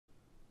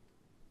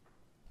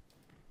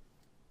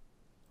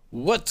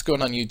What's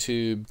going on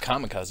YouTube?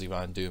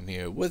 Kamikazevondoom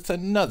here with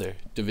another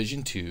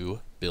Division 2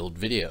 build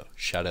video.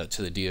 Shout out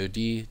to the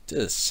DoD,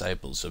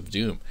 Disciples of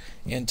Doom.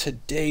 And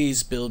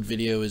today's build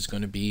video is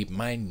going to be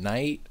my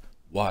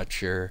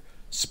Nightwatcher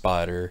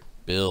spotter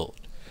build.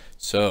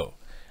 So,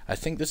 I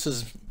think this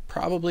is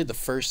probably the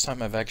first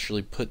time I've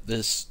actually put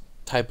this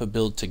type of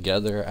build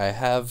together. I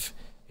have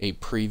a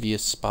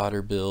previous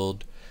spotter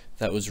build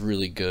that was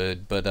really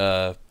good, but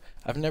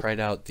I've never tried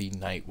out the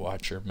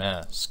Nightwatcher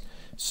mask.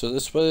 So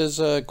this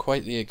was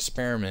quite the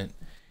experiment,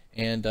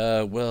 and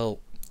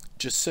well,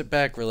 just sit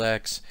back,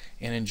 relax,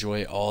 and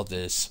enjoy all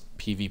this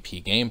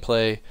PvP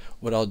gameplay.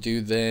 What I'll do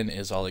then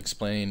is I'll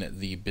explain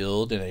the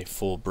build in a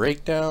full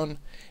breakdown,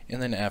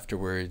 and then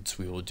afterwards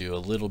we will do a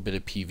little bit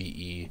of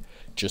PvE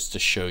just to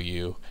show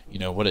you,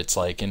 what it's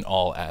like in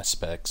all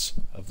aspects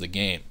of the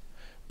game.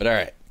 But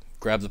alright,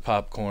 grab the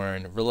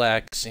popcorn,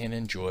 relax, and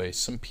enjoy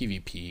some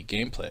PvP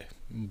gameplay.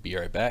 Be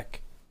right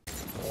back.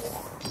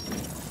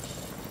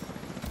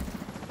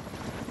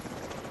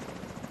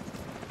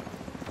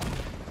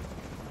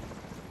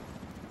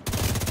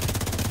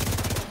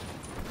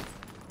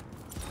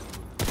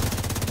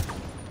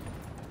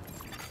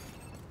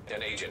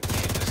 An agent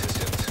needs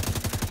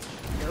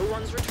assistance. No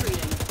one's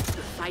retreating.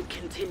 The fight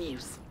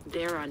continues.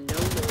 There are no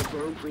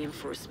more rogue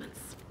reinforcements.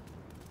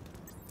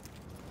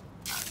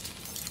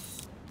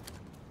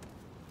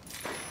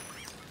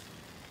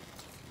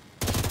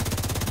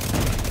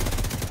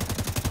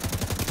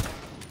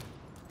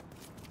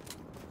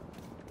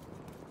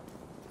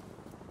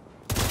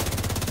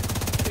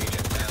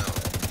 Agent down.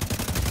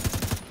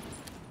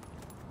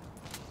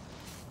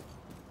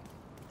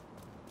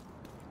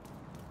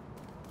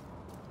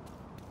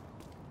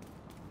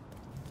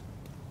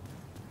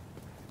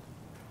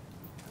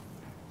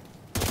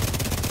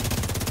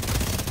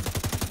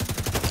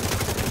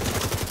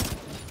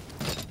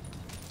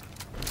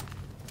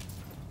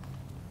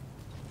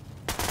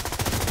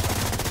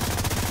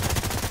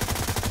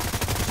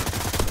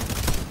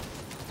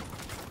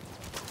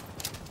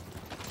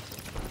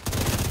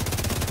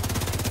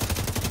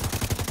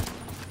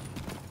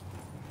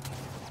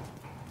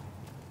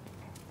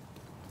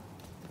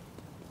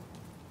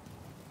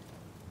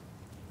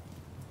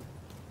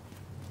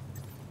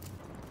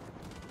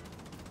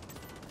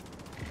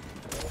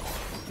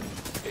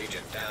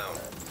 Agent down.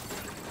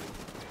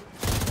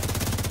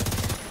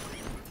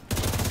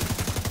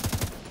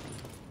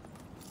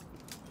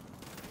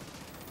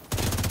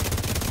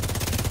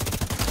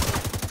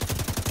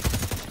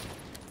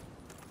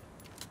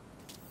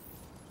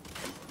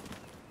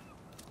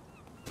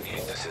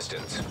 Need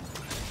assistance.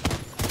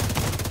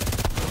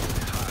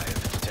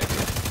 Hive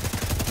detected.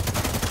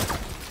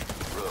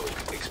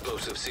 Rogue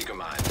explosive seeker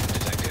mine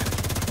detected.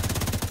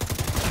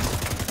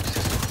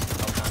 System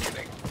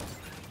malfunctioning.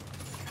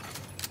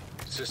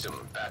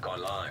 System back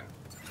online.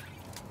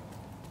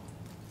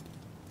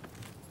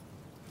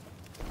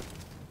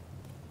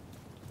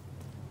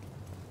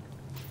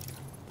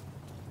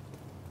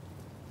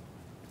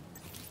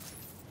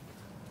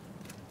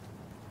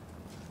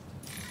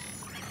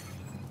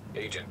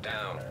 Agent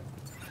down.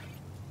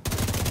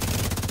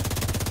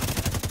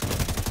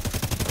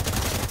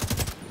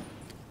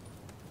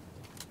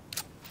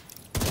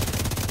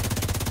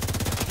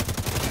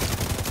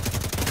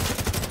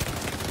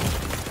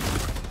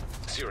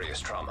 Serious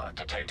trauma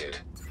detected.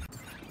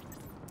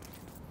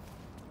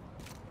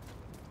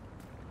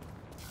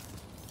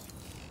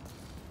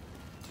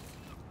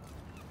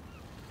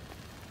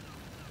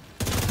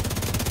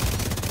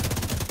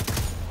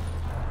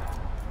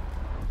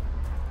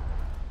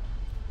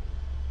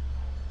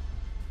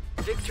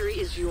 Victory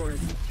is yours.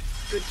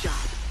 Good job.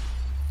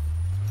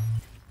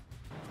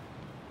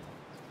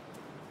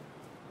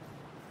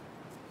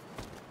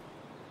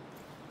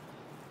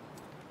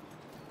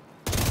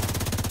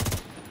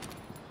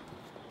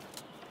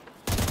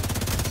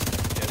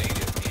 An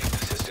agent needs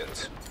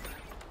assistance.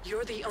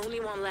 You're the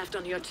only one left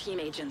on your team,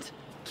 Agent.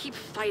 Keep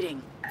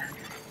fighting.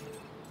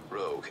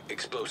 Rogue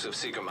explosive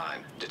seeker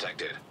mine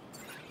detected.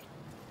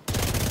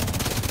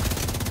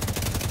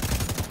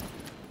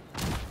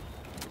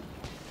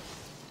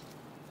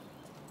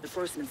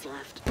 Reinforcements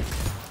left.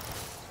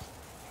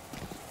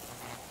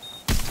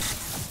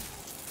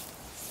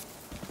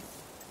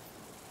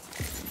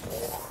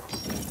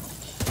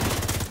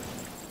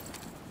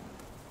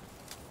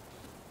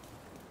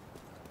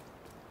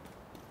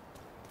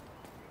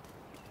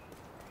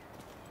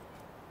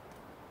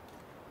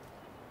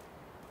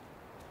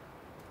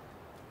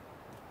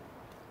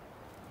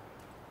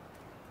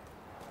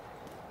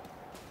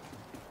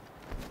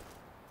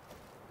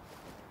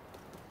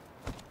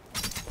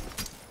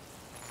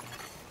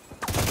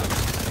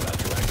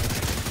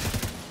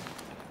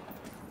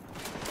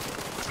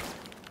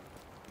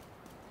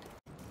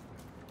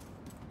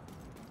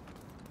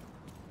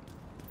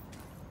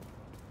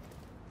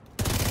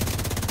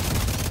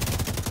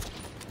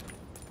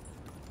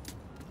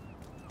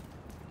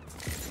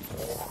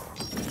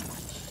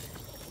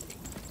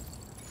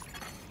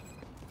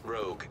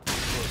 Rogue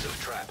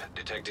explosive trap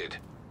detected.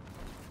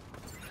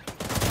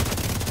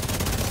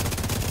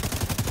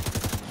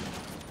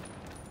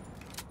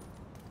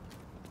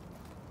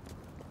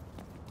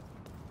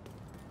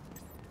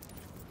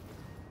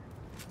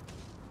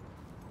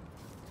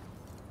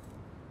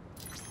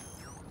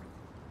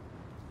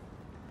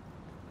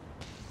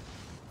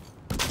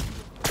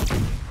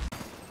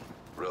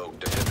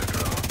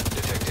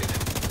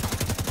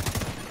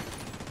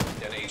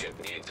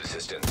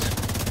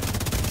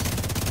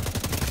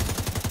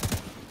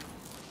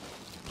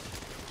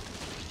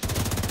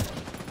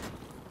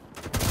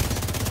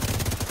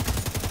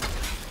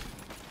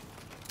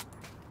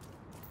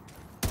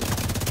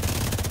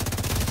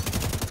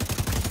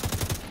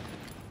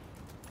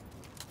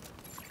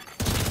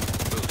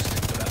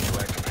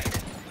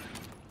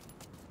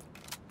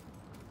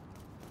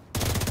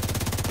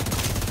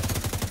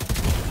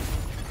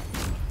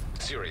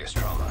 Serious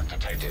trauma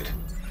detected.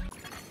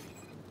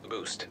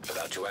 Boost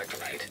about to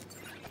activate.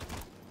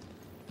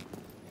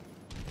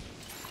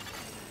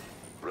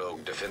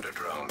 Rogue defender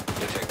drone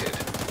detected.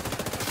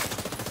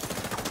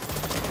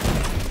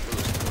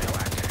 Boost now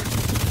active.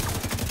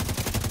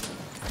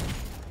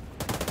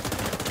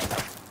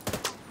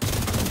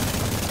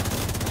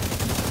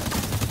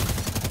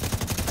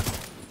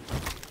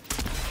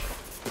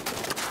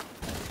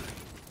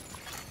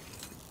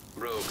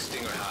 Rogue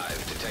stinger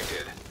hive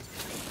detected.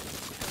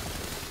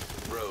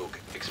 Rogue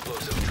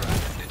explosive trap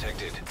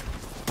detected.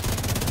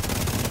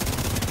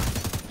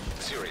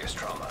 Serious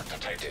trauma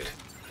detected.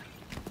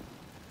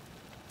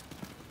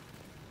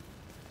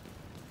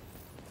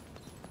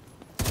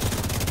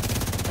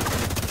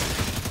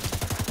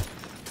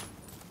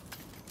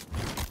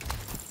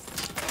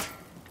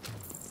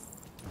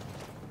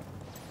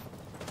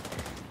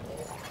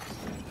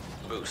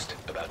 Boost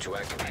about to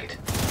activate.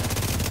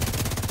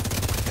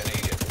 An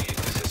agent needs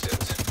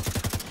assistance.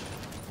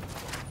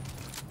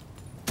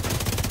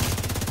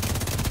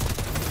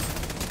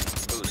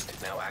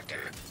 Boost now active.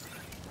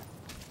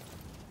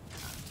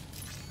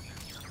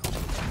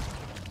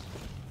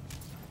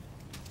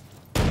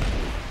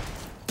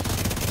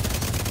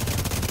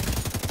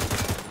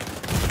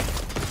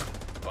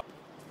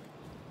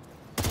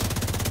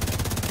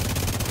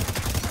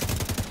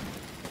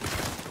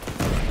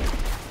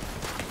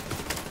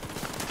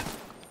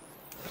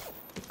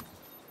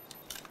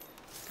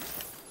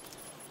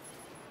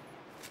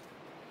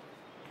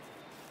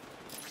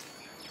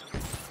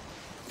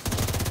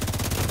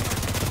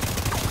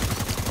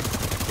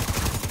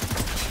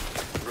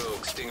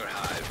 Stinger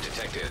hive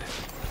detected.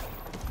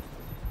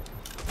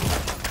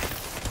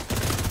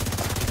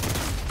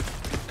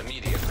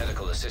 Immediate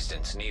medical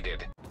assistance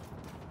needed.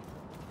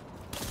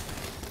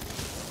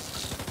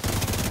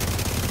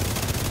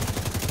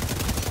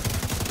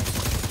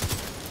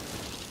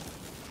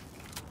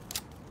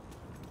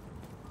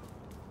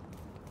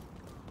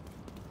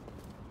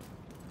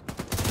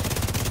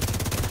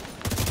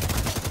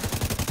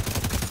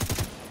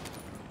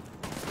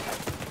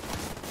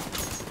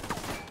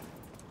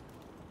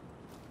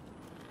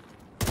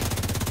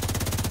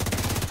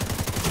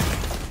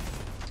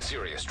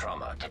 Serious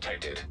trauma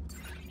detected.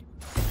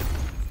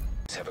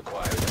 Have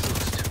acquired a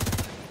boost.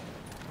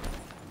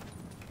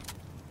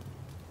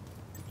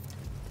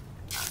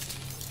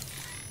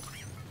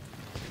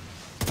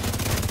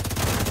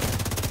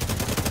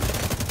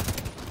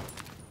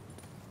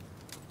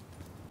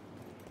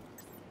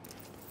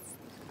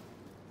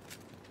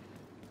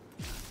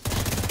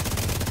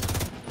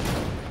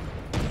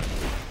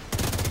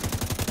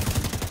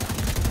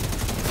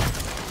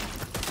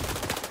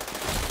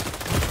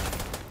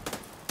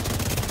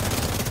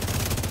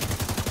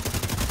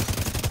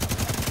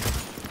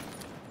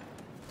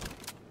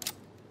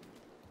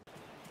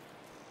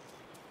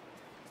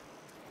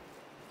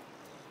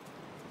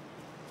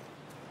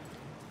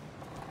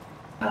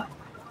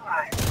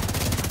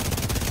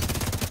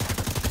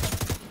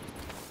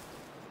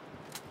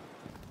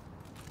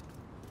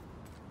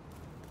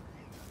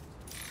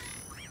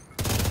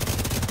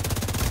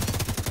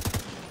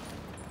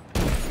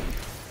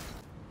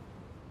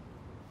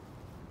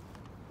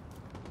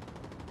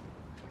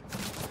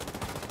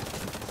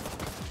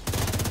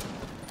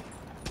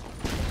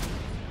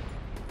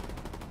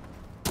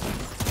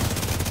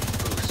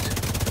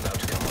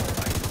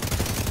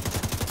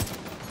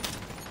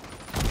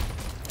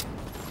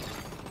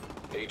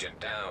 Agent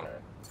down.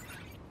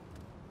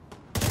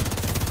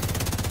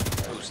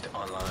 Boost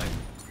online.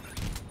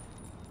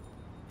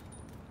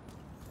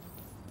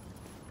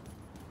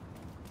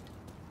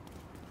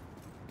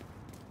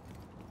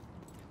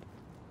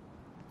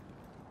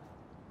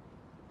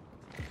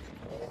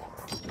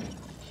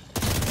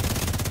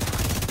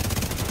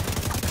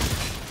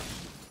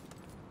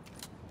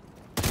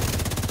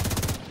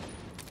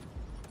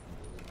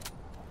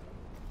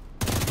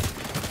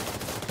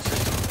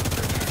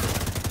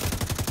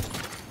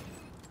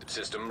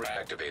 System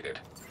reactivated.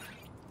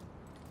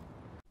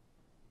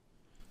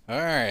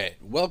 Alright,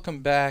 welcome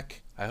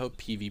back. I hope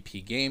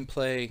PvP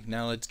gameplay.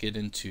 Now let's get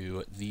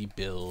into the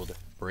build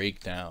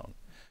breakdown.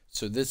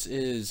 So this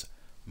is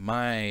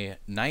my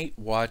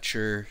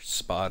Nightwatcher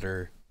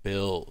spotter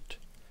build.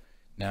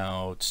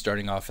 Now,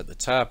 starting off at the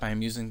top,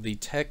 I'm using the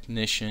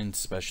Technician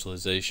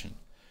specialization.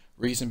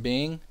 Reason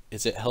being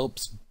is it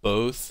helps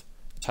both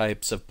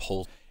types of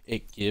pulse.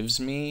 It gives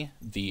me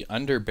the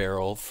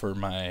underbarrel for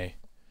my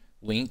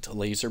linked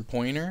laser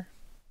pointer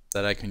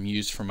that I can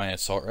use for my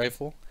assault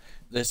rifle.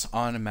 This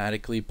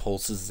automatically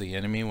pulses the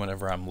enemy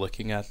whenever I'm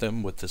looking at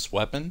them with this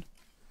weapon.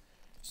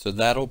 So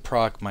that'll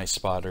proc my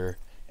spotter.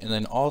 And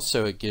then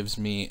also it gives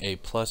me a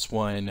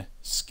 +1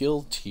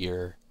 skill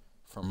tier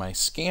for my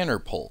scanner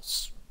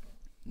pulse.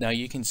 Now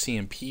you can see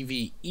in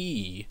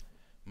PvE,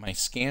 my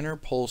scanner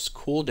pulse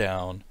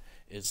cooldown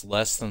is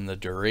less than the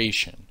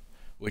duration,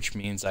 which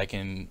means I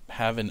can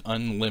have an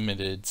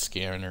unlimited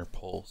scanner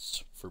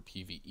pulse for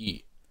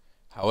PvE.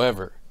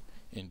 However,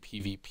 in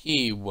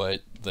PvP,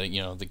 what the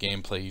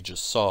gameplay you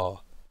just saw,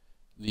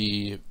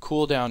 the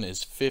cooldown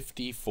is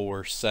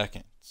 54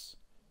 seconds.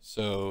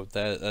 So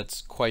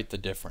that's quite the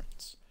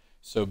difference.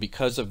 So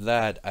because of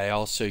that, I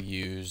also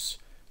use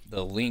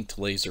the linked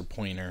laser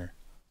pointer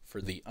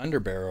for the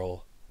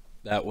underbarrel.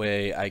 That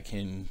way I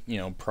can,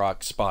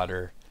 proc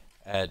spotter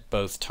at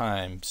both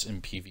times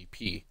in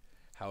PvP.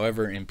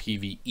 However, in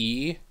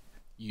PvE,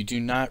 you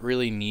do not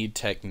really need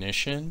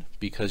technician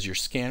because your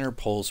scanner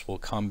pulse will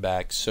come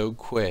back so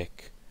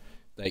quick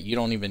that you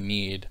don't even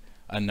need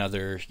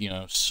another,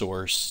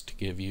 source to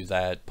give you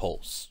that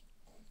pulse.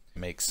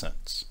 Makes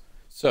sense.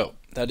 So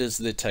that is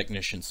the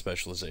technician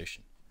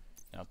specialization.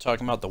 Now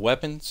talking about the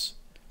weapons,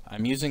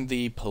 I'm using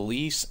the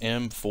Police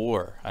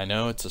M4. I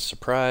know it's a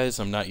surprise.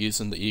 I'm not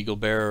using the Eagle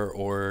Bearer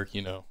or,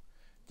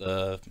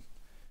 the,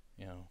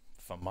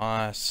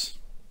 FAMAS,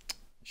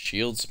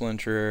 Shield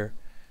Splinter.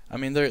 I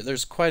mean,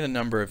 there's quite a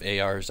number of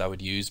ARs I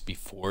would use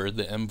before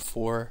the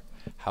M4.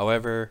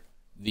 However,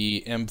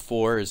 the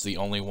M4 is the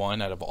only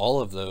one out of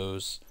all of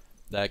those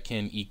that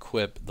can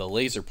equip the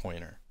laser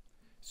pointer.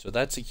 So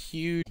that's a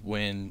huge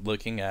when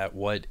looking at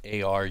what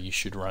AR you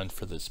should run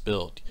for this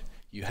build.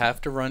 You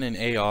have to run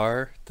an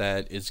AR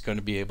that is going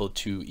to be able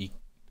to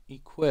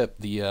equip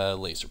the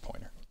laser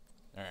pointer.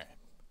 Alright,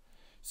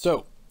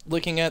 so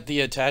looking at the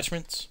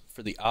attachments,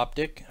 for the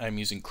optic, I'm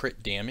using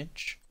crit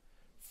damage.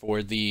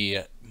 For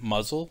the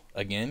muzzle,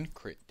 again,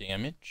 crit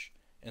damage.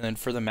 And then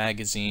for the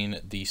magazine,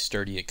 the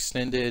sturdy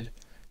extended,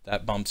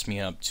 that bumps me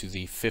up to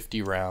the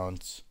 50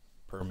 rounds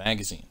per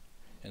magazine.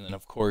 And then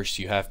of course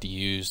you have to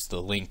use the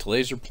linked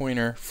laser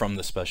pointer from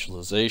the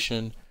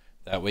specialization.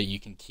 That way you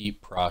can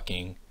keep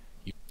proccing.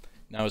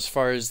 Now as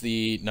far as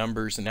the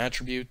numbers and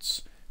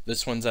attributes,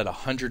 this one's at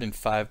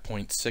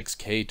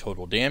 105.6k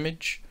total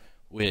damage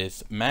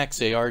with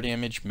max AR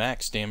damage,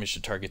 max damage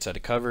to targets out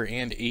of cover,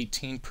 and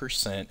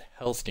 18%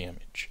 health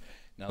damage.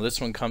 Now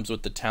this one comes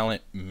with the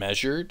talent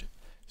measured.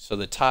 So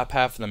the top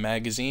half of the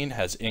magazine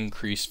has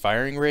increased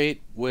firing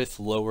rate with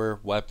lower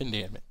weapon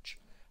damage.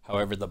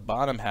 However, the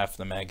bottom half of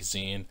the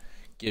magazine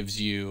gives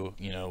you,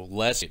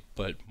 less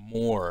but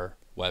more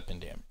weapon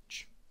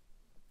damage.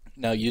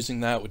 Now using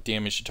that with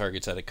damage to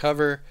targets out of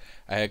cover,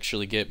 I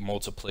actually get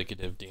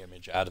multiplicative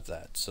damage out of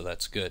that, so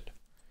that's good.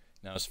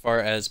 Now as far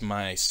as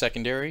my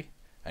secondary,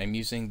 I'm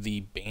using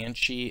the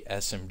Banshee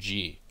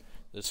SMG.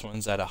 This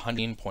one's at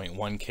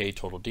 100.1k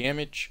total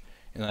damage,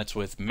 and that's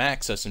with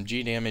max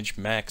SMG damage,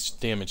 max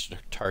damage to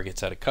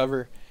targets out of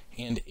cover,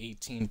 and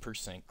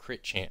 18%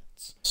 crit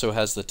chance. So it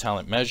has the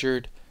talent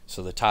measured,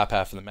 so the top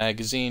half of the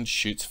magazine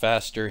shoots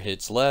faster,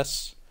 hits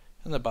less,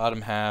 and the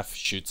bottom half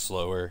shoots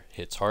slower,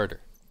 hits harder.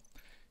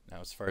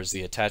 Now as far as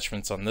the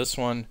attachments on this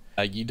one,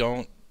 you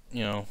don't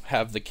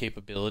have the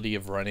capability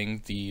of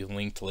running the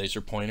linked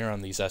laser pointer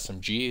on these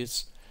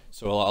SMGs,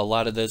 so a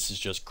lot of this is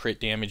just crit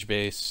damage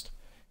based.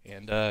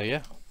 And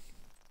yeah,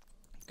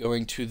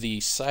 going to the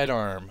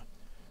sidearm,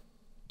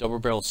 double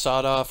barrel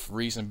sawed off,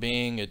 reason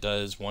being it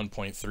does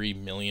 1.3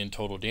 million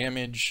total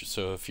damage.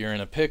 So if you're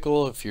in a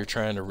pickle, if you're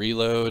trying to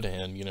reload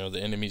and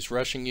the enemy's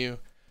rushing you,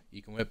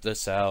 you can whip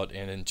this out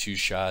and in 2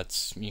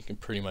 shots you can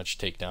pretty much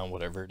take down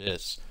whatever it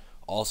is.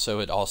 Also,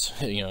 it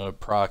it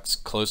procs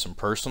close and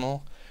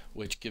personal,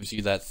 which gives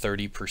you that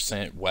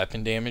 30%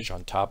 weapon damage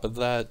on top of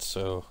that.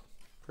 So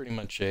pretty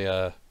much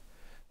a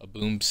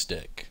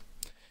boomstick.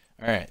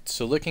 Alright,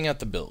 so looking at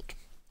the build,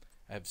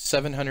 I have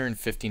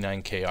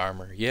 759k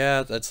armor.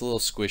 Yeah, that's a little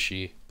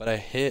squishy, but I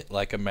hit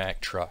like a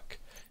Mack truck.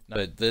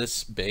 But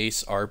this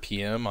base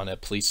RPM on a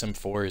Police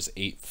M4 is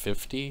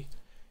 850,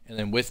 and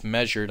then with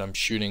measured, I'm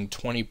shooting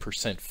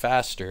 20%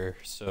 faster,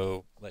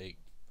 so like,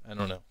 I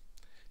don't know.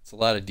 It's a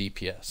lot of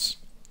DPS.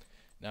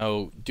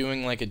 Now,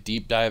 doing like a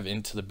deep dive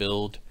into the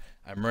build,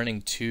 I'm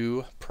running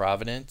 2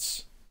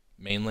 Providence,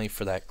 mainly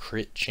for that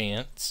crit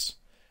chance.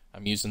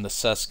 I'm using the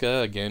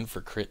Seska again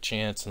for crit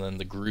chance, and then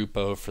the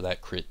Grupo for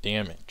that crit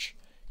damage.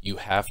 You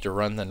have to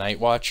run the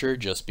Nightwatcher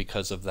just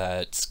because of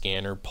that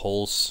scanner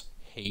pulse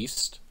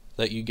haste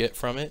that you get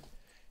from it.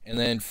 And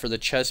then for the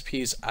chest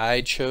piece,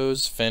 I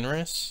chose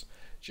Fenris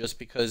just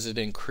because it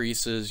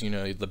increases,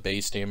 the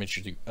base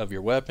damage of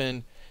your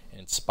weapon,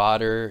 and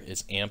spotter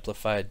is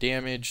amplified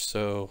damage.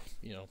 So,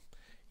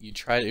 you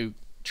try to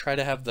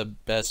have the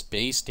best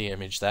base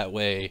damage. That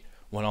way,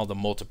 when all the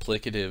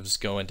multiplicatives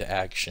go into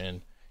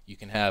action, you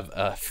can have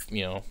a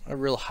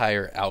real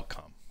higher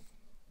outcome.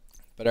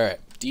 But all right,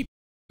 deep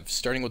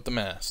starting with the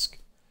mask.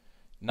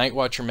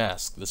 Nightwatcher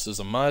mask. This is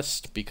a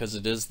must because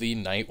it is the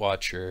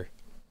Nightwatcher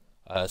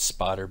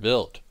spotter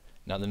build.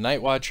 Now the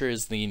Nightwatcher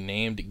is the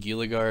named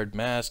Gilligard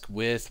mask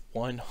with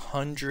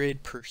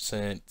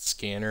 100%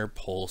 scanner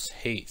pulse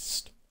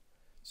haste.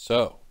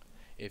 So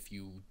if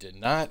you did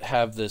not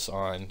have this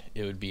on,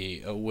 it would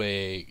be a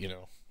way,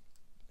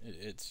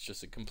 it's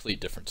just a complete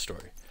different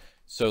story.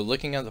 So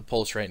looking at the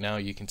pulse right now,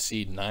 you can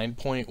see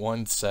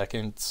 9.1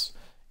 seconds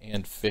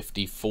and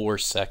 54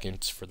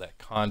 seconds for that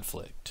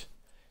conflict.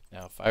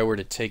 Now if I were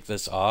to take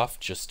this off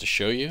just to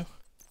show you,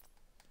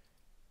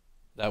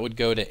 that would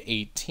go to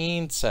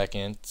 18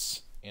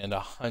 seconds and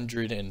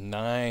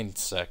 109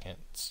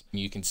 seconds.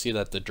 You can see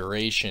that the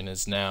duration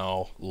is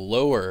now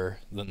lower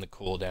than the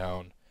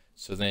cooldown,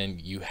 So then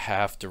you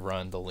have to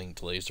run the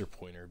linked laser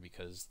pointer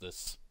because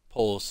this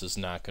pulse is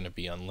not going to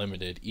be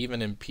unlimited,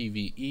 even in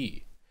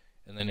PvE.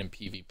 And then in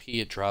PvP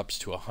it drops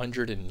to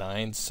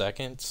 109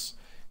 seconds,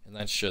 and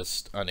that's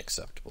just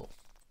unacceptable.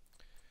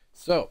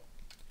 So,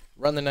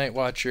 run the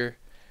Nightwatcher.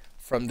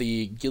 From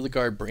the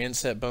Gilligard brand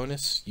set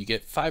bonus, you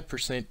get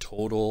 5%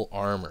 total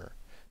armor.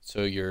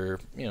 So you're,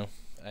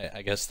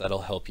 I guess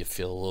that'll help you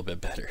feel a little bit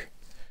better.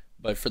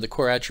 But for the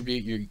core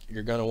attribute,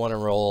 you're going to want to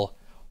roll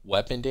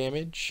weapon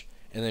damage.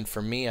 And then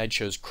for me, I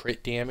chose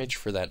crit damage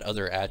for that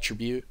other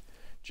attribute,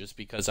 just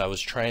because I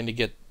was trying to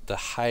get the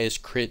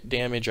highest crit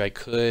damage I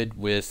could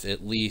with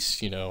at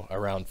least,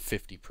 around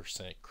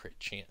 50% crit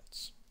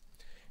chance.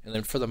 And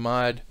then for the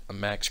mod, a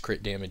max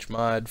crit damage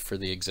mod for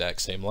the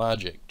exact same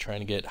logic,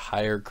 trying to get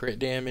higher crit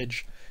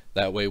damage.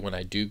 That way when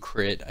I do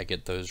crit, I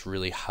get those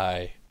really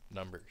high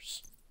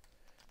numbers.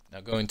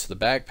 Now going to the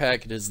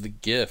backpack, it is the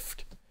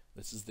gift.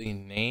 This is the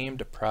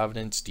named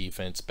Providence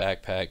Defense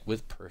backpack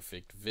with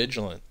perfect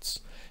vigilance.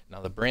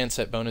 Now the brand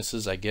set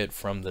bonuses I get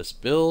from this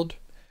build,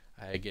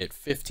 I get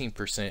 15%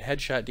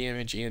 headshot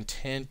damage and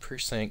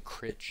 10%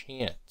 crit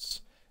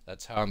chance.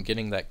 That's how I'm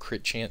getting that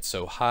crit chance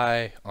so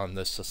high on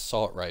this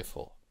assault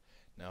rifle.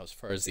 Now as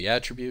far as the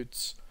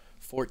attributes,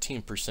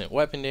 14%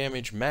 weapon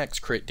damage, max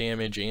crit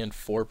damage, and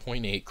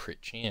 4.8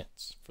 crit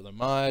chance. For the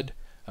mod,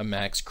 a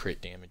max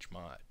crit damage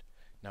mod.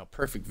 Now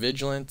perfect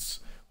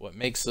vigilance, what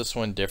makes this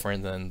one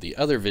different than the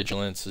other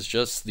vigilance is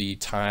just the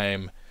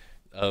time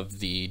of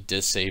the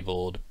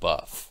disabled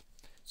buff.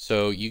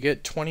 So you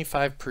get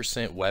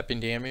 25% weapon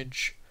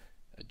damage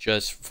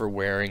just for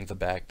wearing the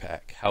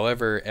backpack.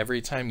 However,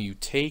 every time you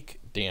take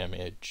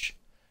damage,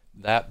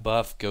 that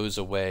buff goes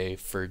away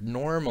for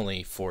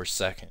normally 4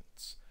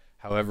 seconds.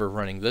 However,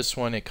 running this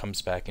one, it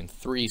comes back in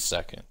 3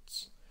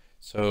 seconds.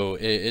 So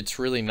it's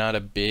really not a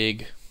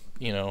big,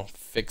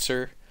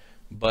 fixer,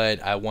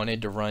 but I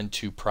wanted to run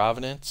to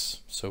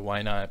Providence, so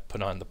why not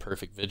put on the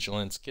perfect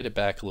vigilance, get it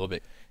back a little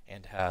bit,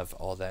 and have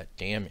all that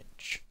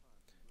damage.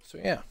 So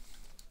yeah,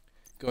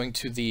 going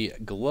to the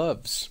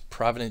gloves,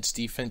 Providence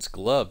Defense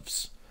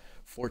gloves,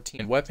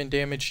 14 weapon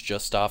damage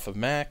just off of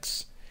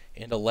max,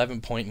 and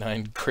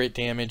 11.9 crit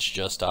damage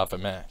just off of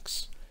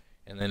max.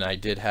 And then I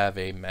did have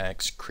a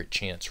max crit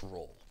chance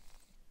roll.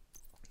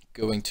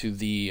 Going to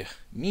the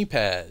knee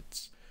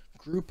pads,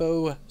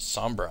 Grupo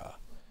Sombra.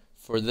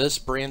 For this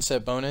brand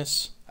set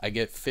bonus, I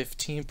get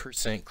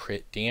 15%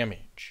 crit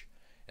damage.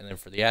 And then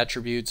for the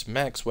attributes,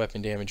 max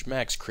weapon damage,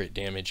 max crit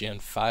damage, and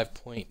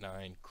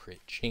 5.9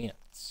 crit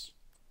chance.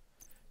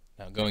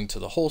 Now going to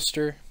the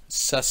holster,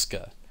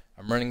 Seska.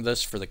 I'm running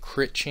this for the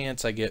crit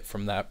chance I get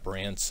from that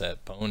brand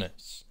set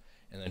bonus.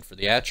 And then for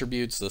the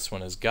attributes, this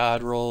one is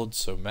God rolled,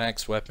 so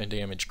max weapon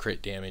damage,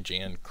 crit damage,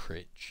 and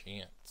crit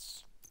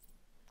chance.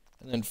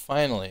 And then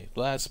finally,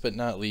 last but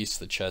not least,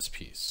 the chest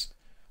piece.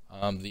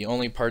 The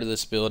only part of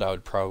this build I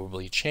would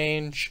probably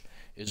change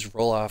is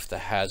roll off the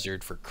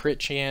hazard for crit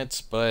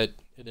chance, but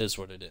it is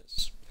what it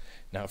is.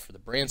 Now for the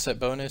brand set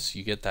bonus,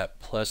 you get that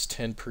plus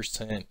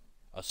 10%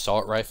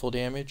 assault rifle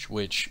damage,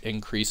 which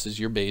increases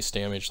your base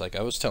damage like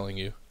I was telling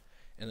you.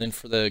 And then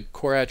for the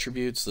core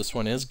attributes, this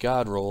one is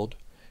God rolled.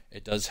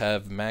 It does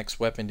have max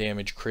weapon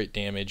damage, crit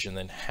damage, and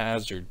then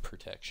hazard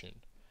protection.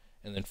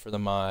 And then for the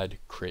mod,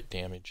 crit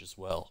damage as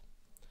well.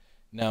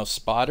 Now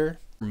spotter,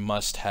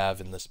 must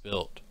have in this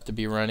build. To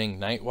be running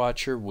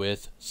Nightwatcher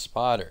with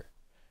spotter.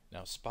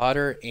 Now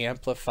spotter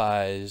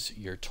amplifies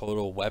your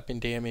total weapon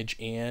damage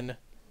and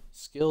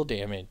skill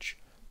damage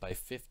by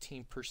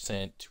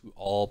 15% to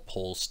all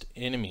pulsed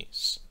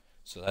enemies.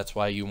 So that's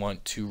why you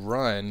want to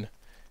run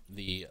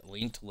the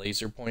linked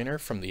laser pointer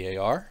from the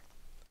AR.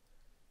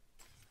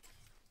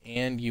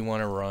 And you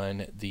want to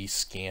run the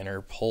scanner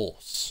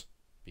pulse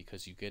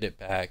because you get it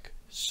back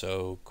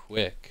so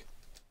quick.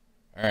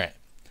 Alright,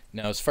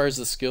 now as far as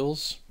the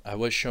skills, I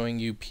was showing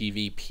you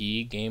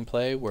PvP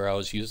gameplay where I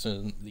was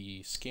using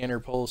the scanner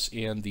pulse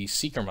and the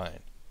seeker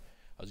mine.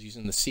 I was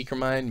using the seeker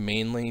mine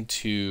mainly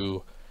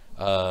to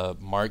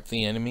mark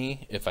the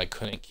enemy if I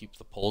couldn't keep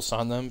the pulse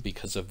on them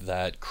because of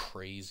that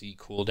crazy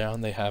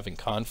cooldown they have in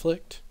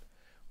conflict.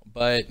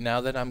 But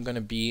now that I'm going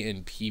to be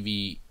in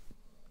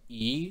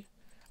PvE,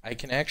 I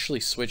can actually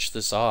switch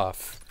this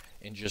off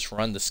and just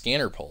run the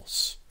scanner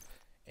pulse.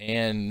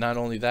 And not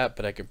only that,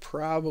 but I could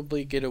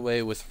probably get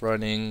away with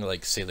running,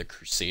 like, say, the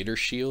Crusader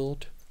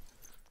shield.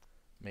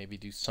 Maybe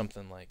do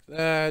something like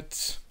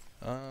that.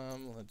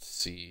 Let's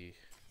see.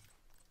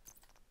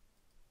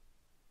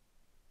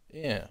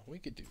 Yeah, we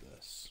could do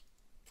this.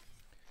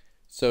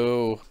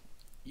 So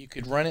you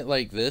could run it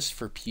like this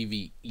for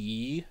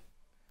PvE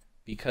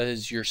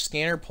because your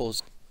scanner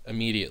pulls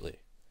immediately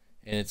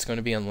and it's going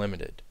to be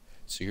unlimited.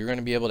 So you're going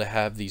to be able to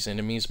have these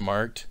enemies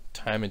marked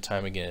time and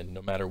time again,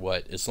 no matter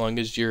what. As long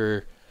as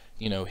you're,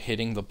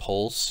 hitting the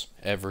pulse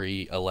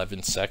every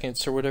 11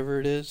 seconds or whatever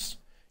it is,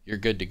 you're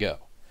good to go.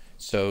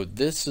 So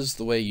this is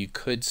the way you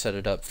could set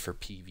it up for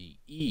PvE.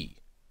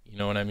 You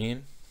know what I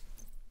mean?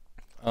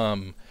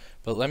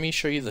 But let me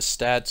show you the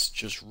stats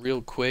just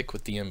real quick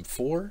with the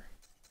M4.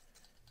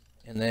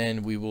 And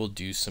then we will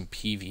do some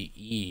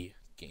PvE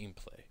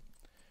gameplay.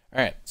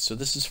 Alright, so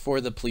this is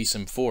for the Police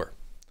M4.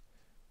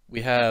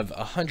 We have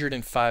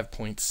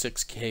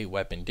 105.6k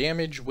weapon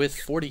damage with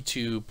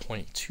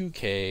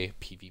 42.2k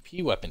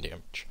PvP weapon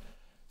damage.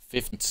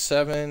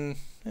 57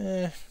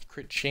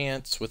 crit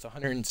chance with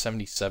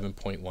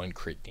 177.1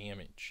 crit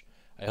damage.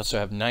 I also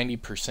have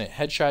 90%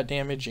 headshot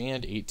damage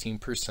and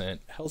 18%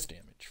 health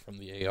damage from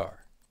the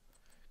AR.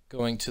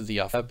 Going to the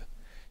offhab,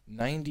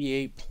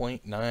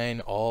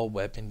 98.9 all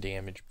weapon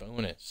damage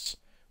bonus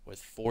with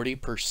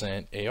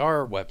 40%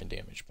 AR weapon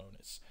damage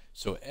bonus.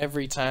 So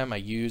every time I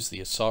use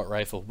the assault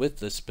rifle with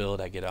this build,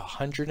 I get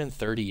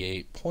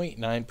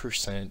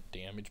 138.9%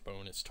 damage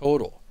bonus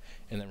total.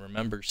 And then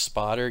remember,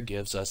 spotter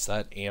gives us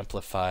that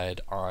amplified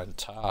on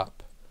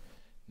top.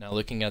 Now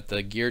looking at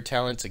the gear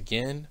talents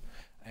again,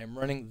 I am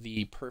running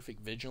the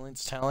perfect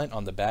vigilance talent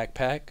on the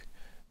backpack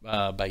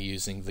by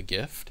using the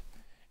gift.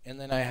 And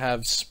then I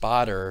have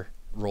spotter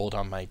rolled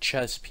on my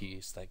chest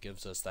piece that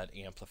gives us that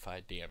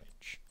amplified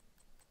damage.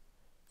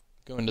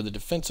 Going to the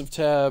defensive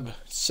tab,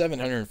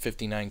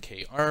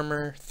 759k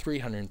armor,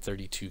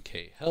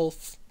 332k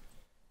health,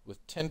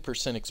 with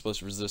 10%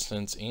 explosive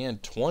resistance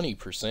and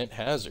 20%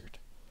 hazard.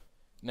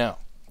 Now,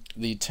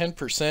 the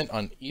 10%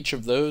 on each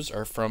of those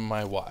are from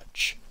my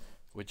watch,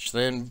 which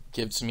then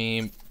gives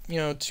me,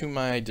 to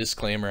my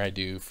disclaimer I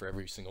do for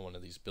every single one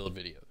of these build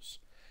videos.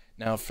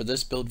 Now, for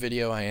this build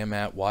video, I am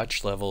at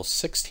watch level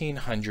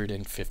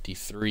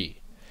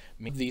 1653.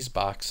 Many of these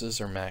boxes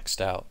are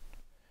maxed out.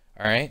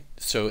 Alright,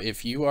 so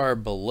if you are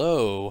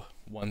below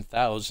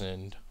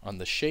 1000 on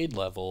the shade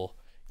level,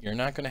 you're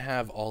not going to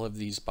have all of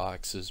these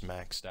boxes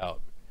maxed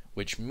out,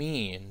 which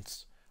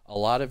means a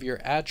lot of your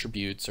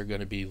attributes are going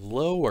to be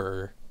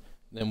lower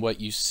than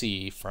what you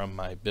see from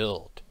my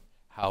build.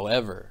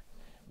 However,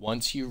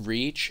 once you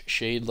reach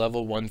shade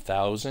level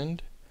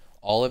 1000,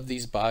 all of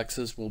these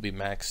boxes will be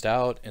maxed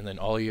out, and then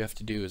all you have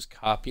to do is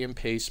copy and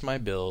paste my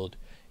build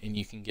and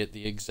you can get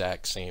the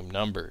exact same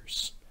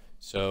numbers.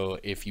 So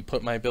if you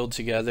put my build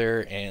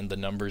together and the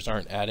numbers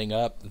aren't adding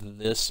up,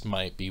 this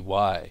might be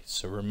why.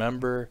 So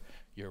remember,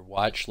 your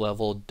watch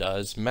level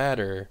does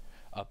matter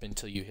up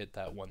until you hit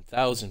that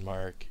 1000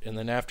 mark, and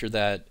then after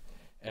that,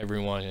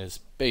 everyone is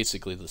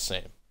basically the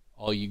same.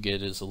 All you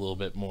get is a little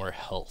bit more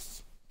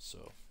health.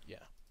 So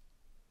yeah.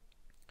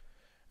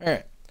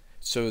 Alright,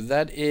 so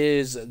that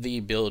is the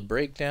build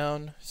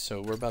breakdown.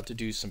 So we're about to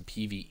do some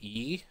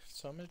PvE.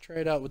 So I'm going to try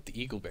it out with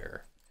the Eagle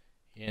Bearer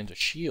and a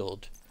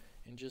shield.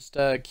 And just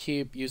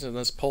keep using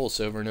this pulse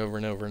over and over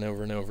and over and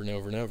over and over and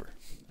over and over.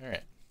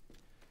 Alright,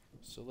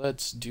 so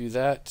let's do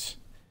that.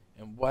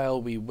 And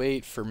while we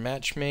wait for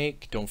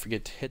matchmake, don't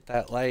forget to hit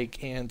that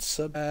like and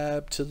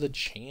subscribe to the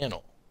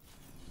channel.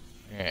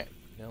 Alright,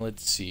 now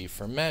let's see.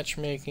 For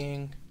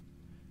matchmaking,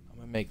 I'm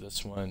going to make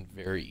this one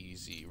very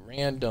easy.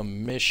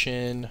 Random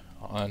mission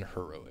on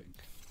heroic.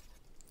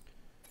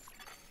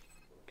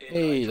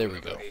 Hey, there we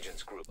go.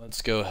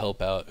 Let's go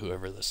help out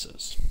whoever this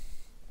is.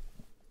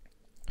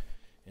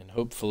 And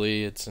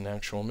hopefully it's an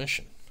actual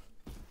mission.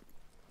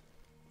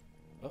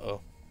 Uh-oh.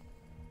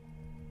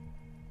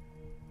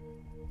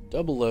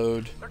 Double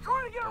load. Did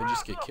I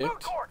just get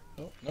kicked?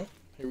 Oh, no.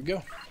 Here we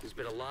go. There's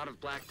been a lot of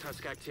Black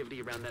Tusk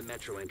activity around that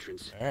metro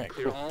entrance. Alright,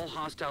 Clear cool. all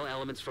hostile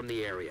elements from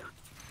the area.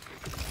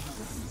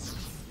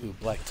 Ooh,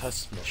 Black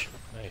Tusk mission.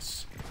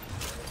 Nice.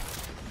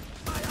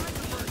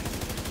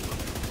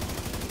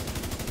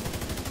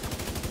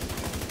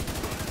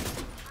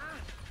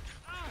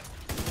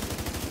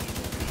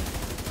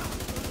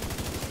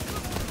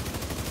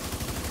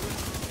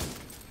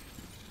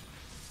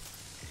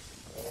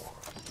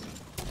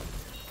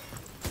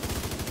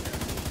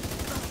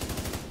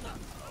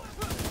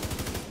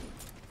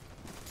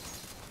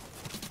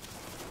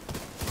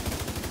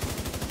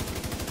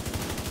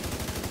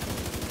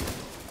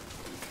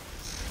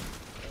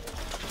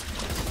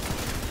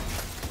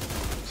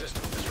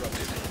 System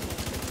disrupted.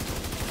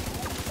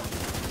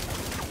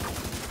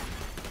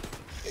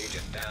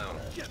 Agent down.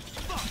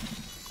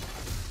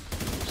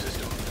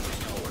 System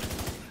restored.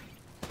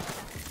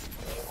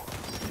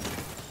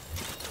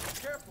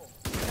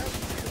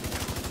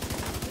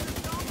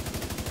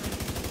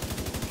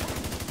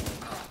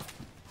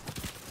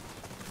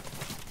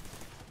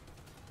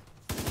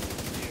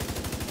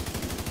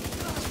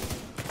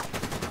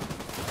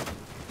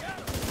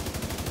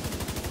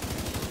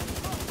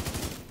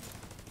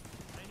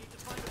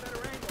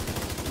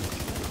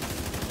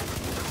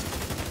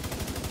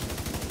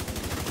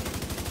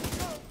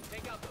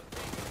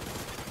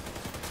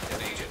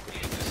 An agent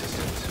needs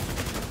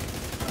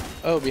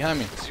assistance. Oh, behind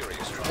me. Serious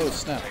Oh, trauma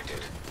snap.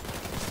 detected.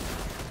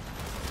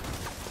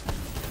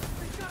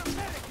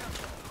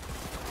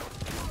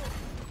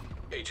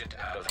 Agent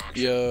out of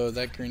action. Yo,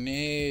 that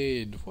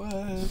grenade.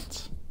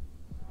 What?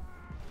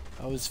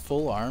 I was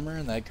full armor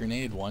and that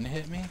grenade one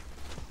hit me?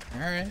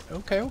 Alright,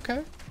 okay.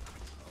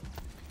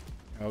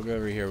 I'll go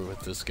over here with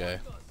this guy.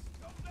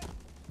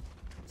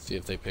 See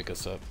if they pick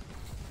us up.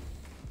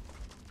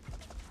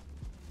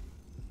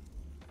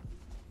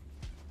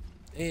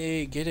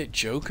 Hey, get it,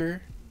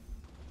 Joker.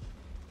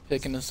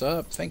 Picking us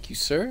up. Thank you,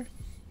 sir.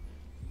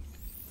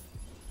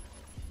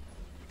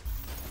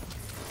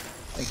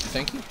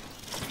 Thank you.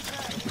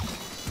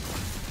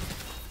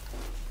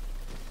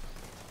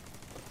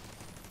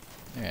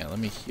 Alright, let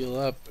me heal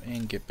up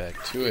and get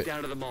back to it.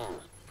 Down to the mall.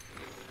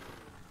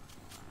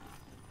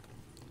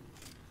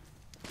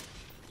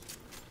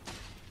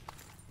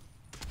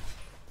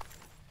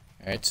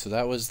 Alright, so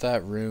that was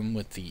that room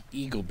with the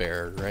Eagle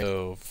Bearer, right?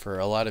 So, for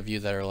a lot of you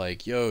that are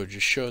like, yo,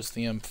 just show us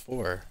the M4.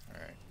 Alright,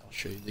 I'll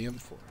show you the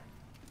M4.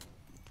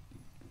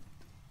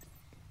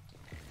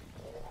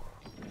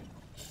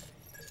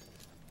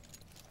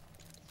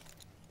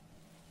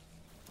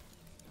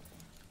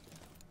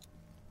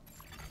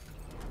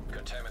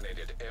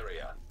 Contaminated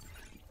area.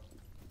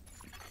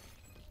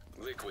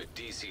 Liquid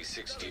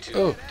DC-62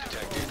 Oh.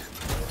 detected.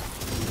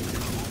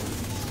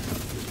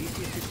 The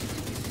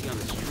DC-62 on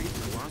the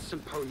streets lost some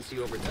potency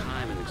over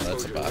time and That's a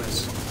exposure. box.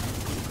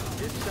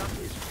 This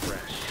stuff is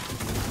fresh.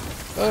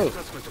 Oh. Must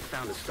have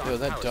found a stockpile Yo,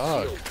 that of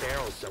dog. sealed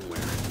barrels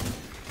somewhere.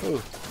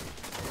 Oh.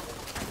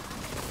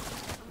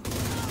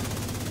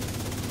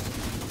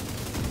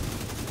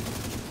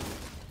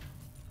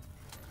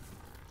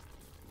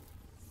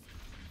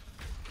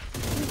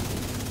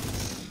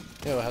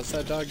 Yo, how's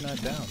that dog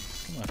not down?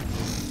 Come on.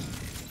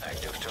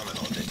 Active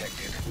terminal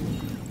detected.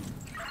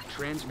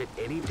 Transmit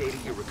any data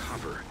you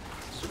recover,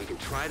 so we can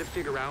try to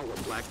figure out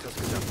what Black Tusk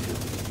is up to.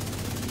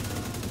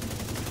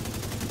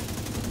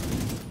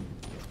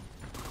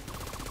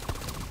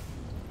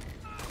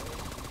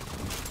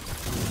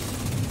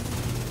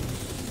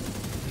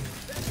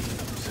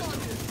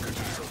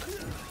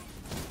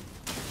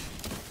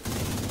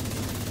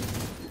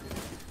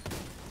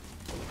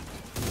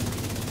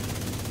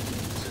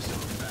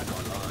 System back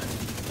online.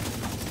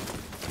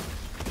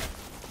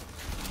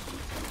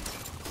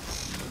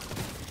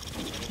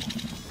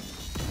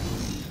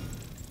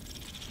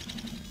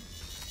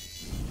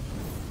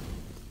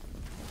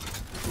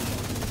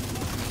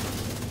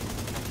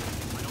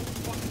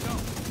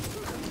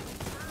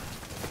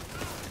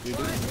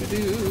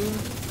 Do-do-do-do.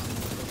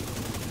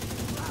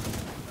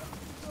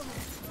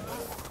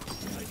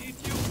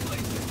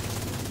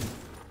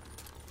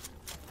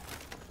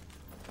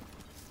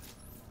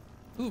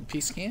 Ooh,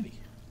 piece of candy.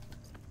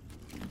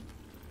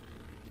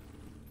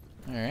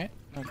 Alright,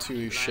 not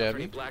too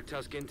shabby. Black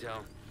Tusk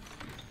intel.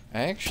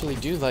 I actually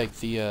do like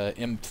the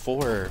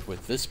M4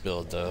 with this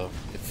build though.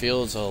 It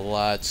feels a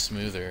lot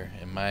smoother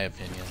in my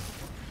opinion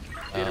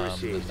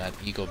than that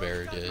Eagle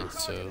Bearer did.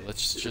 So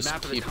let's just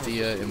keep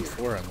the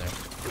M4 on there.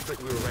 Looks like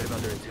we were right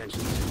about their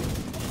intentions.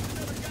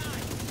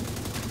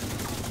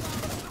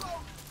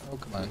 Oh,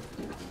 come on.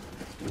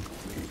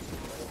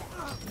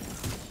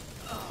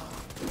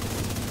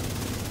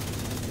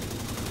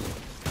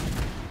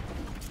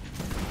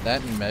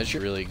 That and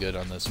measure really good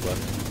on this weapon.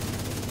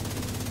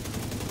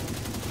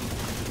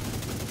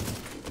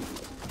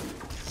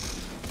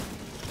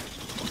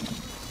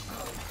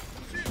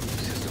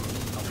 System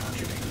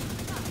malfunctioning.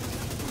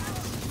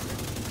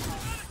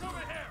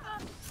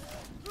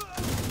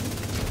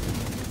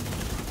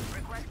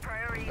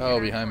 Oh,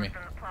 behind me.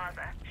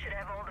 Should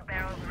have all the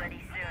barrels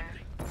ready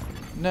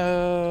soon.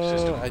 No,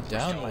 System I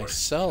downed restored.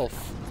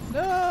 myself.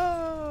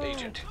 No.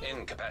 Agent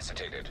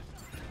incapacitated.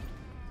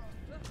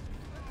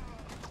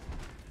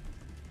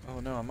 Oh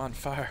no, I'm on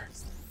fire.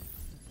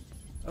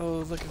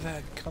 Oh, look at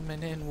that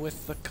coming in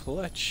with the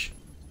clutch.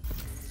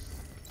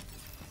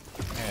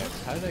 Alright,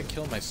 how did I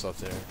kill myself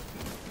there?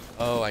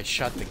 Oh, I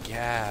shot the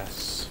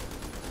gas.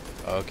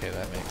 Okay,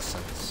 that makes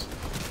sense.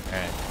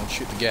 Alright, don't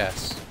shoot the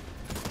gas.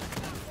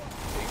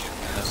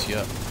 Mess you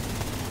up.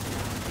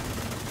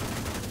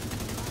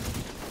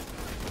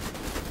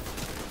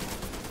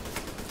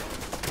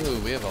 Ooh,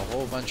 we have a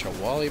whole bunch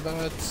of wally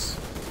bots.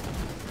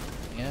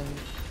 And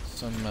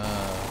some,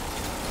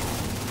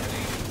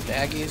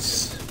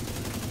 baggies.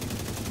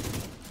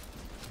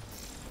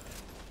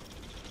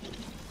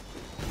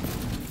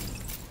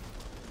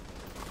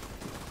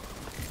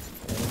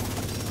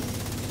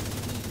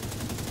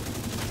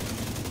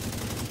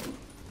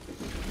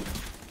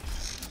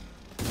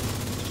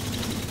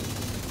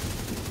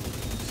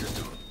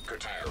 System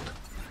curtailed.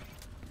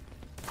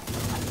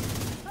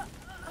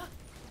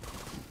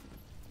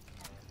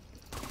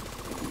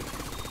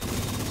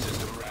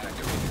 System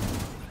reactivated.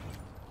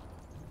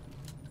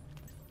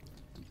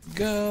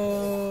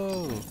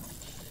 Go!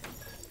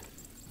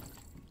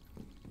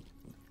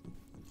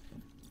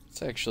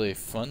 It's actually a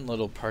fun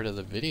little part of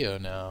the video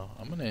now.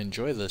 I'm gonna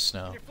enjoy this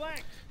now.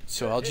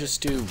 So I'll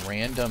just do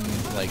random,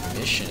 like,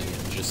 mission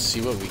and just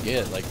see what we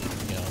get, like,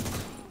 you know,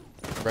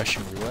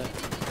 Russian roulette.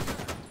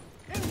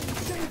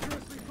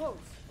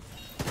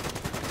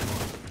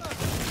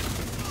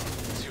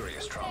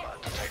 Serious trauma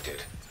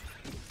detected.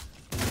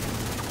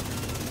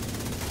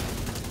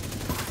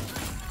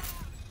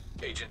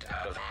 Agent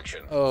out of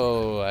action.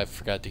 Oh, I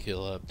forgot to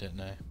heal up,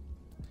 didn't I?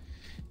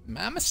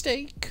 My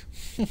mistake!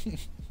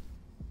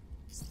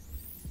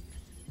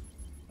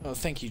 Oh,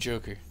 thank you,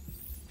 Joker.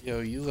 Yo,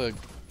 you look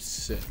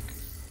sick.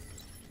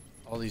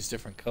 All these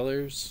different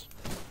colors.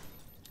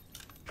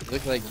 You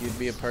look like you'd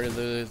be a part of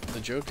the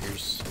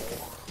Jokers.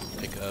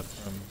 Like,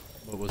 from,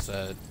 what was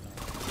that?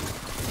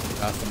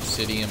 Gotham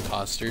City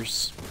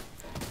Imposters.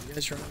 You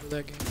guys remember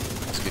that game?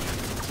 That's good.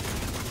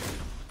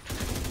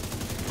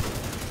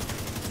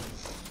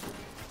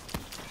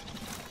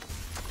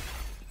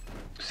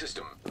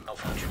 System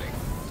malfunctioning.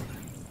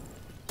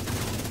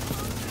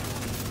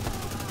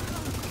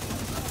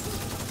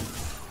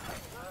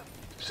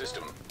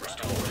 System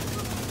restored.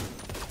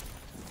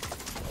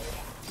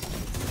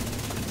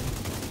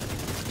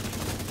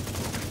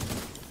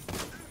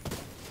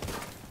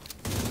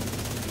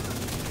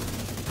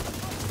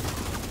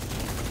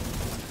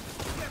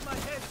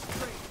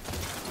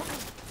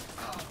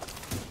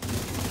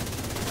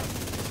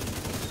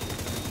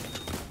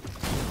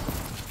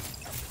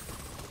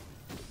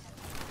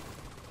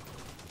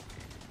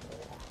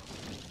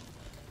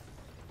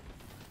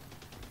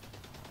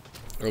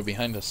 Oh,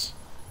 behind us.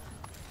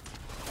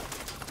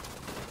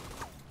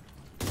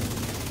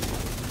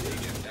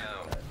 Agent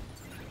down.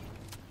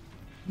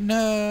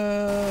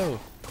 No!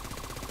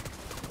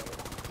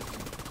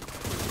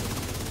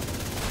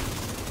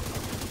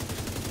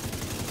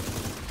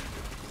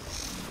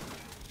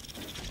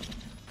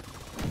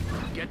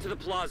 Get to the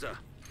plaza.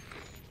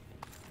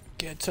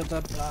 Get to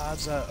the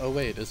plaza. Oh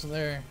wait, isn't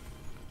there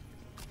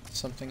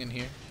something in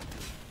here?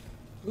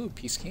 Ooh,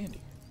 piece of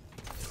candy.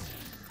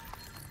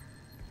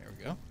 There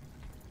we go.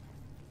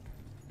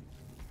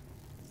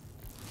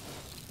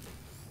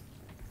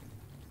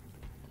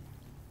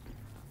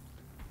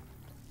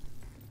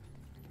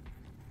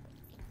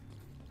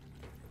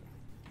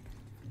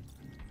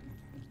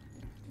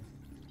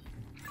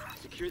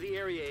 Secure the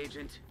area,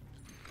 Agent.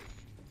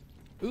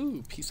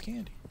 Ooh, piece of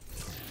candy.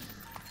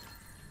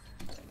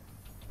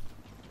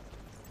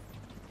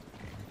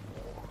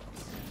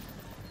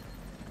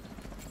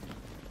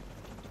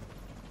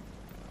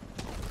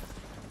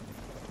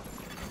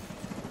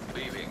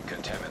 Leaving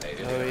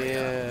contaminated Oh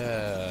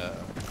area.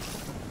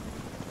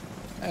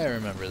 yeah. I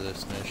remember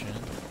this mission.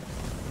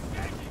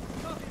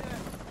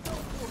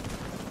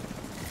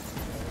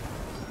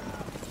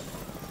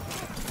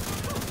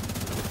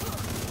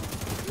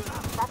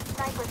 That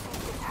sniper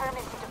seems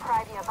determined to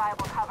deprive you of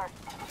viable cover.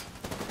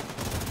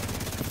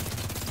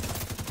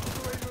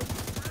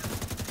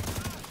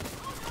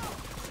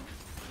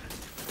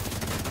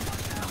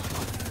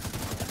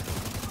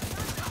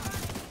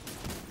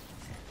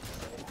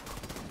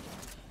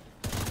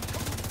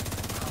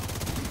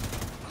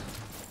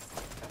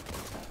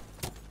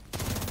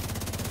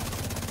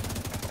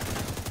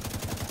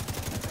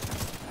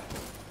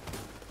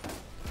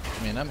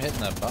 I mean, I'm hitting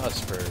that boss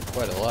for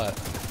quite a lot.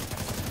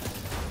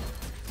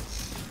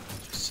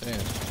 Just saying.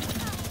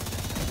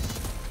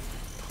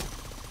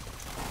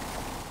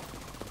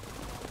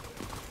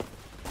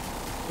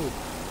 Ooh.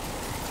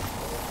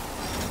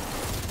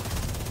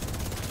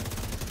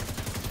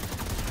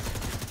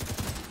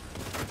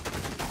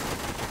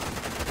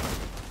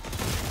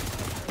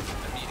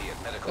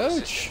 Immediate medical Ouch.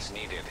 assistance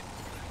needed.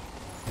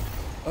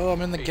 Oh,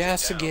 I'm in the Agent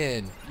gas down.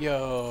 again.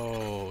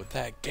 Yo,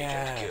 that Agent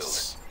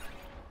gas.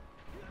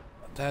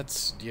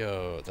 That's,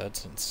 yo,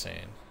 that's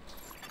insane.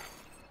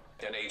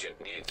 An agent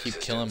needs Keep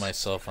assistance. killing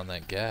myself on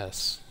that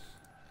gas.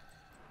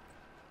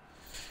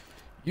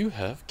 You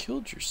have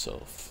killed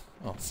yourself.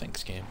 Oh,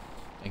 thanks, game.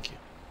 Thank you.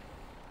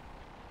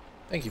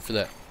 Thank you for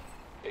that.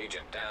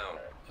 Agent down.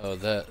 Oh,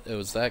 it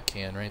was that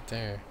can right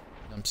there.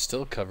 I'm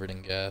still covered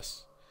in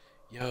gas.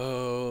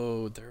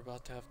 Yo, they're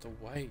about to have to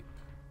wipe.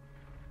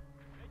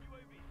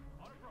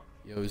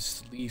 Yo,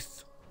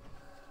 Sleeth.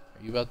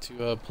 Are you about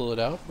to pull it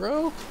out,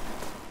 bro?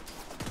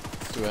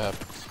 Let's see what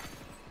happens.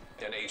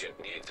 An agent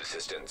needs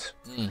assistance.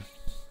 I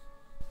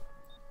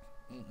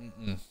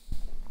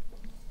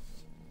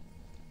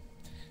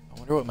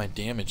wonder what my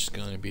damage is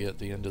going to be at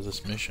the end of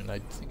this mission. I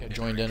think I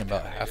joined in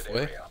about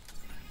halfway. Area.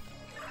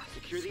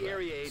 Secure the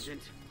area,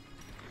 Agent.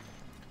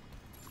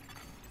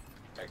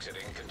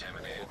 Exiting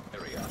contaminated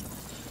area.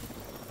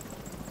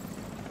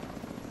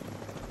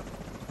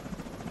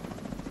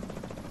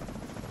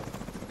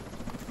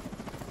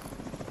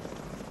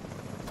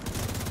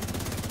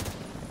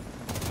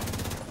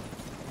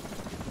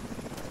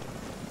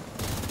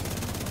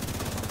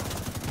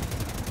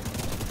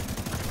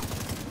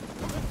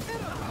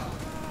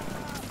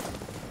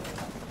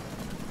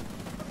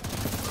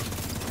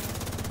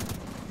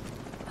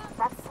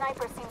 That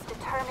sniper seems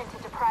determined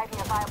to deprive you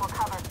of viable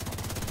cover.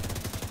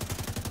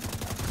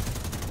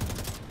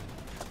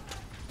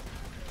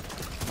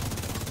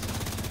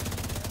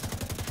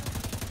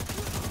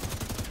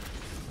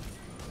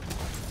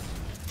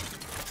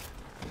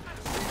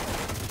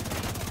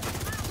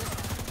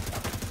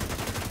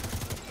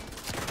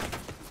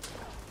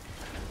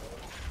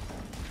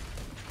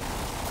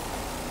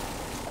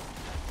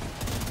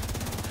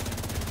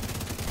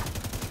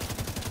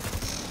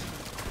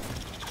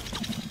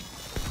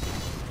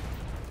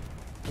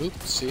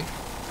 Oops, see?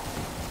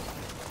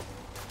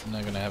 I'm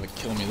not gonna have it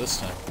kill me this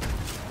time.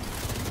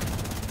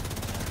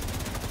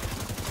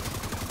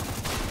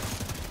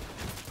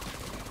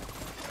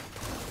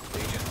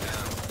 Agent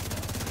down.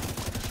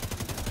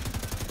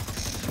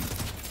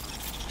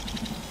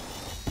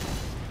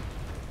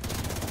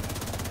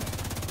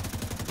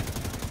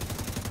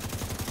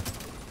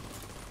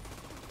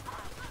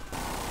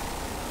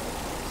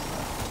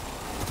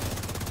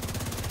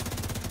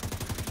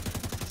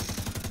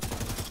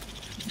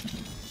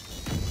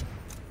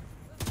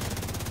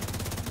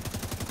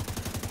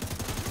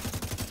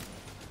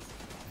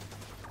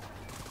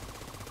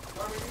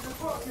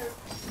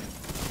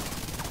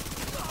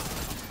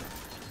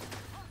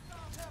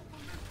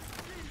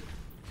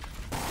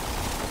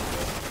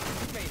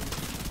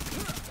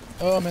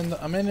 Oh,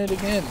 I'm in it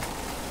again.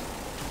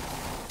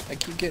 I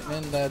keep getting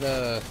in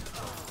that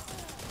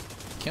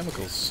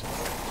chemicals.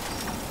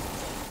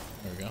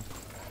 There we go.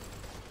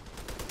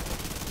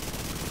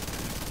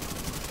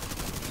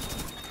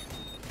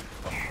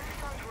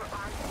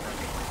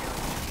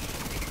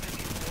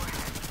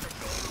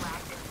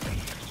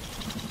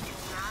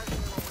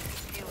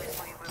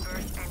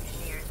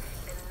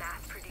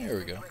 There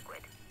we go.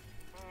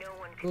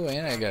 Ooh,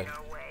 and I got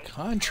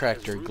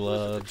contractor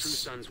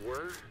gloves.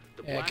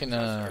 Yeah,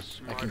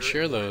 I can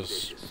share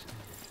those.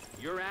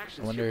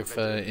 I wonder if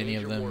any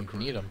of them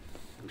need them.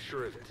 I'm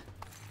sure of it.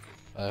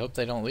 I hope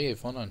they don't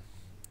leave. Hold on.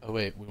 Oh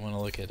wait, we want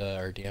to look at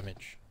our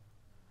damage.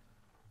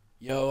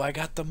 Yo, I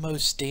got the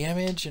most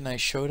damage and I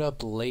showed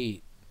up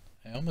late.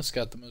 I almost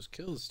got the most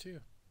kills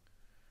too.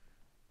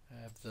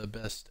 I have the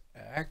best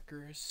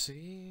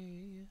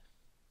accuracy.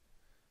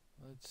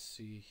 Let's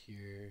see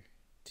here.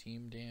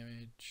 Team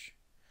damage.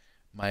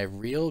 My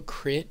real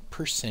crit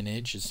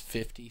percentage is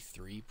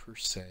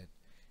 53%.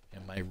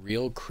 And my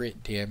real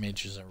crit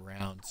damage is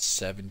around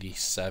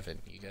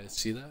 77. You guys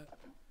see that?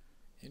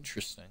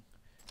 Interesting.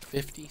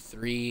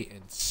 53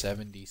 and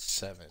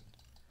 77.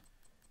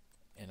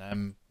 And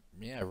I'm,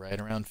 yeah,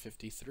 right around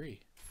 53.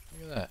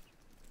 Look at that.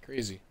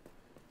 Crazy.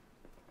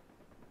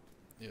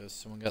 Yo,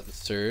 someone got the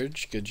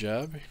surge. Good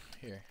job.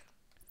 Here.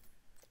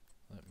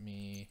 Let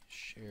me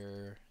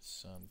share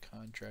some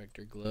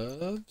contractor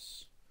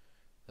gloves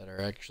that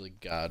are actually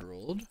god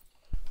rolled.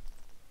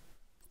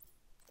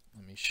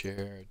 Let me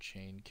share a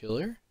chain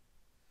killer.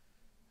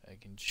 I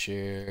can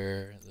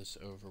share this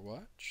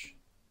Overwatch.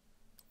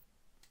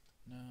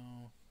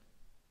 No.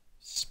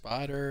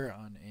 Spotter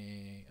on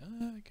a...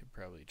 I could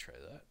probably try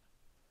that.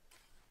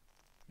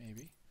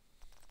 Maybe.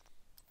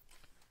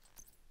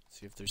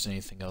 See if there's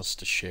anything else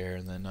to share,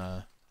 and then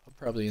I'll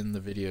probably end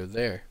the video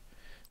there.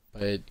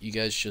 But you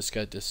guys just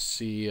got to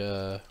see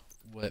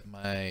what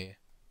my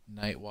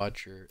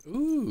Nightwatcher...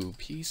 Ooh,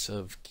 piece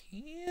of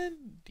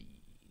candy.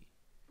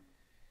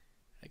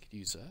 I could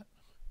use that.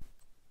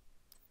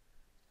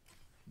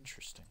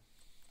 Interesting.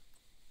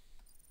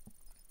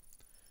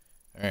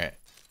 Alright.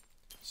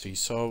 So you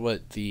saw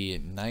what the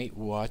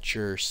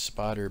Nightwatcher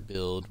spotter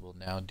build will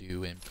now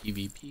do in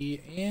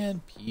PvP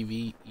and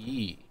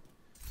PvE.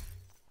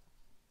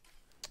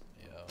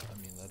 Yeah, I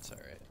mean, that's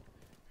alright.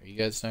 Are you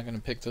guys not going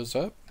to pick those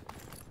up?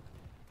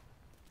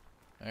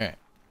 Alright.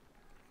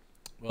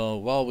 Well,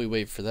 while we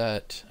wait for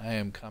that, I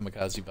am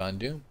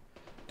Kamikazevondoom.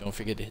 Don't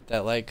forget to hit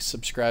that like,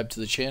 subscribe to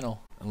the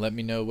channel, and let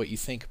me know what you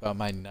think about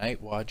my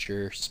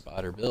Nightwatcher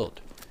spotter build.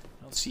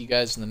 I'll see you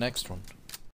guys in the next one.